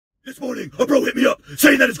This morning, a bro hit me up,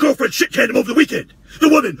 saying that his girlfriend shit-canned him over the weekend. The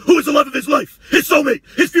woman, who is the love of his life, his soulmate,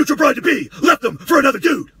 his future bride-to-be, left him for another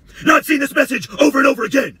dude. Now I've seen this message over and over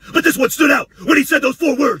again, but this one stood out when he said those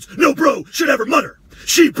 4 words no bro should ever mutter.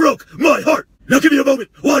 She broke my heart. Now give me a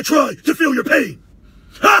moment while I try to feel your pain.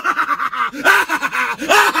 Fuck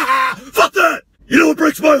that! You know what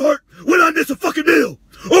breaks my heart? When I miss a fucking meal.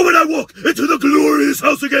 Or when I walk into the glorious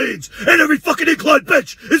house of gains and every fucking incline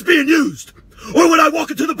bench is being used. Or when I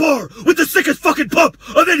walk into the bar with the sickest fucking pump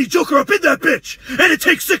of any joker up in that bitch, and it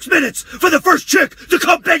takes 6 minutes for the first chick to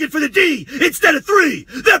come begging for the D instead of 3.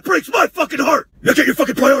 That breaks my fucking heart. Now get your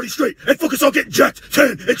fucking priorities straight and focus on getting jacked,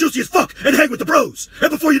 tan, and juicy as fuck and hang with the bros.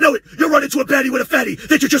 And before you know it, you'll run into a baddie with a fatty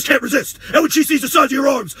that you just can't resist. And when she sees the size of your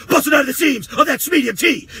arms busting out of the seams of that medium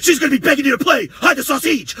tee, she's gonna be begging you to play hide the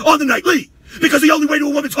sausage on the nightly. Because the only way to a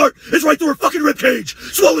woman's heart is right through her fucking ribcage.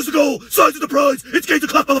 Swallows the goal, size of the prize, it's game to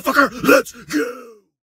clap, motherfucker. Let's go.